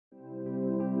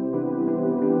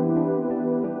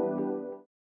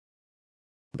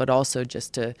but also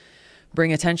just to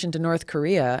bring attention to North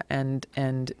Korea and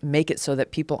make it so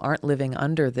that people aren't living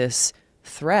under this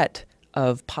threat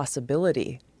of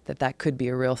possibility that could be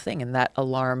a real thing, and that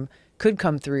alarm could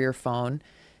come through your phone,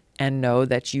 and know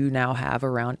that you now have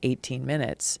around 18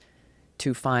 minutes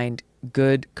to find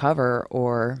good cover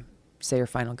or say your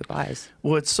final goodbyes.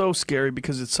 Well, it's so scary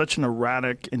because it's such an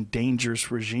erratic and dangerous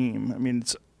regime. I mean,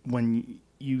 it's when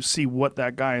you see what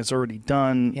that guy has already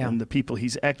done and the people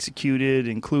he's executed,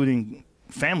 including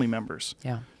family members.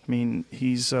 Yeah. I mean,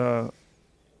 he's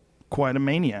quite a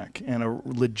maniac and a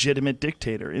legitimate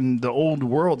dictator in the old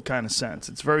world kind of sense.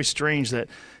 It's very strange that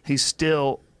he's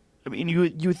still, I mean, you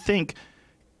would think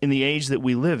in the age that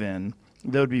we live in,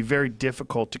 that would be very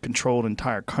difficult to control an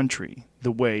entire country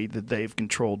the way that they've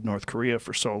controlled North Korea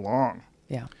for so long.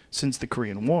 Yeah. Since the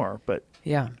Korean War, but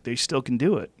yeah, they still can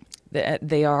do it.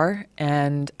 They are,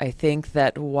 and I think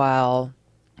that while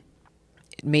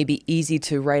it may be easy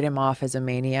to write him off as a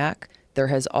maniac, there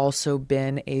has also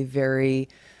been a very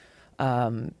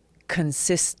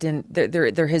consistent,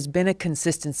 there has been a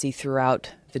consistency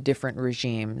throughout the different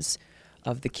regimes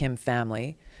of the Kim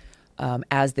family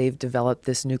as they've developed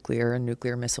this nuclear and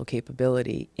nuclear missile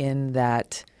capability, in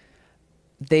that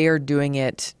they are doing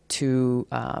it to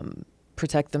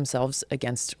protect themselves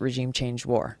against regime change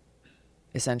war,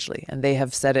 essentially. And they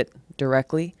have said it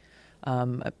directly.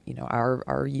 You know,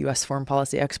 our U.S. foreign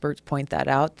policy experts point that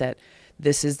out, that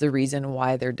this is the reason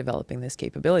why they're developing this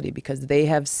capability, because they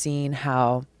have seen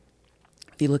how,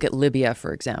 if you look at Libya,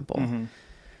 for example,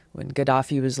 when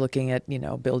Gaddafi was looking at, you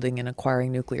know, building and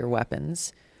acquiring nuclear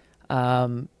weapons,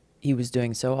 he was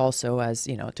doing so also as,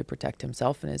 you know, to protect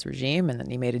himself and his regime. And then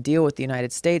he made a deal with the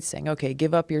United States saying, okay,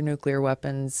 give up your nuclear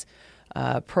weapons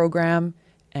program,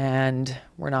 and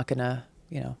we're not going to,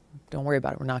 you know, don't worry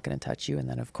about it. We're not going to touch you. And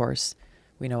then, of course,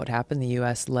 we know what happened. The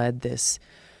U.S. led this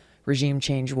regime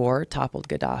change war, toppled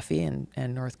Gaddafi,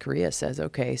 and North Korea says,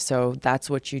 okay, so that's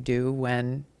what you do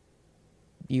when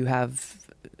you have,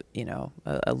 you know,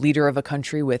 a leader of a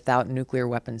country without nuclear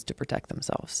weapons to protect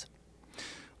themselves.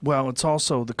 Well, it's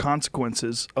also the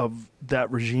consequences of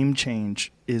that regime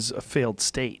change is a failed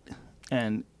state.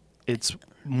 And it's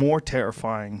more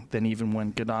terrifying than even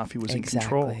when Gaddafi was in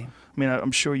control. I mean,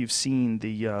 I'm sure you've seen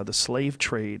the slave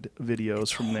trade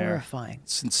videos from there. Horrifying.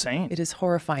 It's insane. It is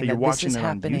horrifying that that you're this is watching it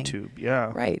on happening. YouTube.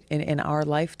 Yeah. Right. In our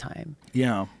lifetime.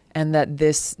 Yeah. And that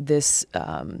this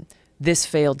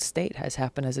failed state has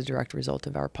happened as a direct result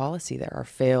of our policy there, our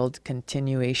failed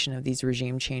continuation of these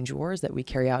regime change wars that we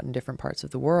carry out in different parts of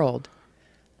the world.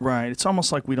 Right. It's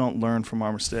almost like we don't learn from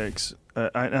our mistakes. And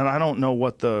I don't know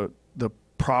what the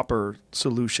proper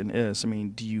solution is. I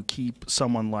mean, do you keep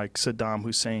someone like Saddam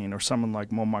Hussein or someone like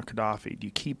Muammar Gaddafi, do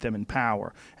you keep them in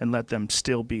power and let them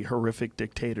still be horrific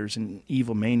dictators and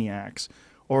evil maniacs?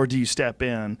 Or do you step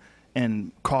in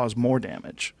and cause more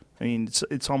damage? I mean,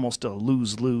 it's almost a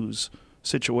lose-lose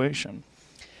situation.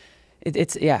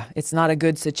 It's not a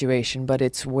good situation, but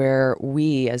it's where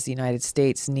we as the United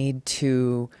States need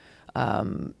to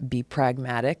be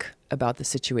pragmatic about the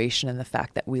situation and the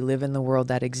fact that we live in the world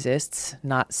that exists,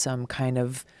 not some kind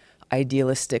of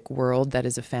idealistic world that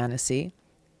is a fantasy.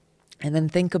 And then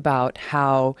think about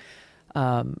how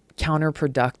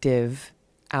counterproductive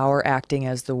our acting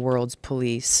as the world's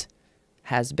police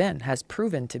has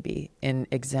proven to be in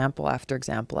example after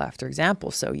example after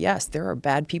example. So yes, there are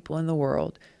bad people in the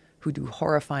world who do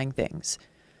horrifying things,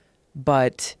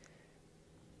 but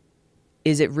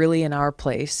is it really in our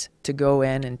place to go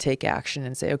in and take action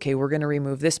and say, okay, we're going to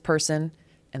remove this person,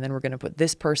 and then we're going to put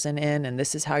this person in, and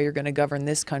this is how you're going to govern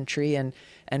this country, and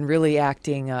really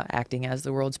acting as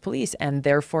the world's police. And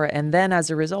therefore, and then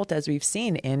as a result, as we've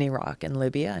seen in Iraq and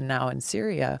Libya and now in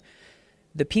Syria,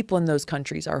 the people in those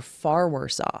countries are far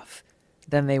worse off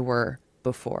than they were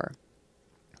before.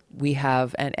 We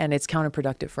have, and it's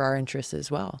counterproductive for our interests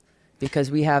as well, because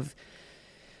we have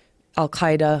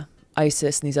Al-Qaeda,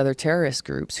 ISIS, and these other terrorist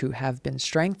groups who have been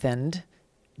strengthened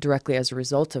directly as a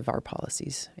result of our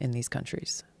policies in these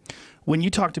countries. When you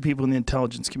talk to people in the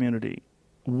intelligence community,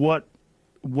 what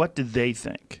do they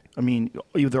think? I mean,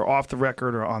 either off the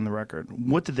record or on the record,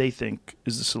 what do they think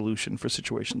is the solution for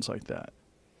situations like that?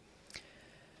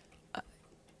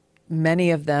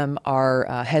 Many of them are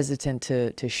hesitant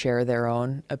to share their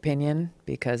own opinion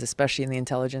because, especially in the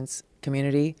intelligence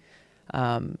community,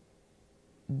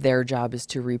 their job is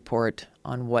to report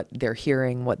on what they're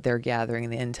hearing, what they're gathering,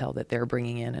 the intel that they're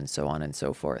bringing in, and so on and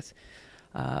so forth.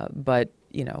 But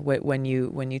you know, when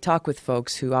you talk with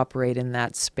folks who operate in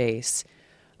that space,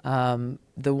 the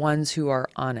ones who are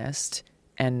honest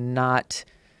and not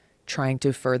trying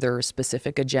to further a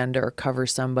specific agenda or cover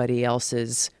somebody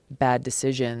else's bad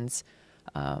decisions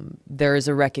there is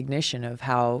a recognition of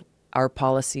how our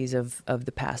policies of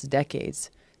the past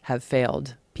decades have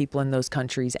failed people in those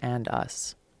countries and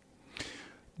us.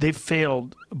 They've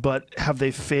failed, but have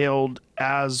they failed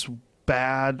as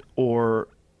bad or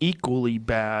equally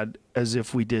bad as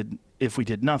if we did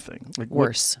nothing? Like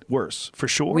worse. Worse, for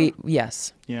sure.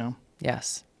 Yes. Yeah.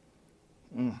 Yes.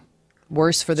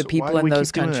 Worse for the people in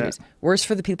those countries. Worse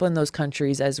for the people in those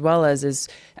countries, as well as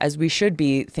we should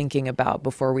be thinking about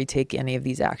before we take any of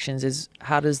these actions, is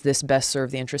how does this best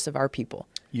serve the interests of our people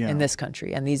in this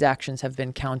country? And these actions have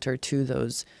been counter to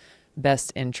those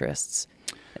best interests.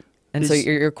 And so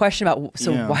your question about,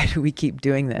 why do we keep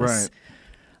doing this?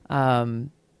 Right.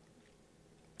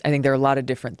 I think there are a lot of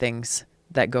different things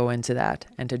that go into that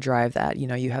and to drive that. You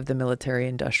know, you have the military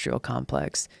industrial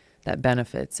complex that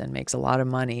benefits and makes a lot of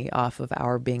money off of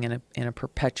our being in a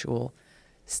perpetual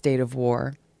state of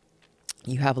war.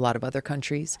 You have a lot of other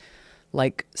countries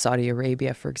like Saudi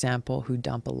Arabia, for example, who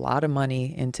dump a lot of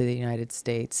money into the United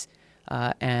States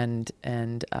and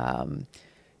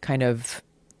kind of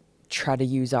try to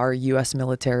use our U.S.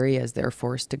 military as their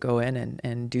force to go in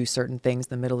and do certain things in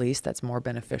the Middle East that's more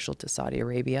beneficial to Saudi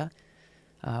Arabia.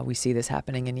 We see this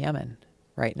happening in Yemen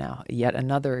right now. Yet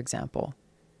another example.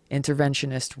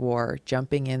 Interventionist war,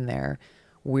 jumping in there.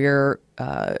 We're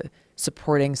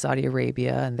supporting Saudi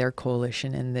Arabia and their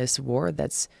coalition in this war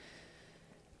that's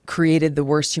created the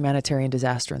worst humanitarian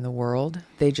disaster in the world.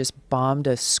 They just bombed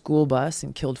a school bus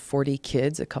and killed 40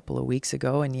 kids a couple of weeks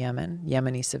ago in Yemen.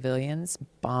 Yemeni civilians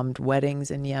bombed weddings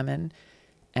in Yemen.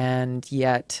 And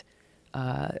yet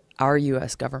our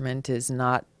U.S. government is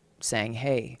not saying,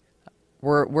 hey,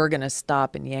 we're going to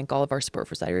stop and yank all of our support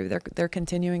for Saudi Arabia. They're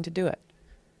continuing to do it.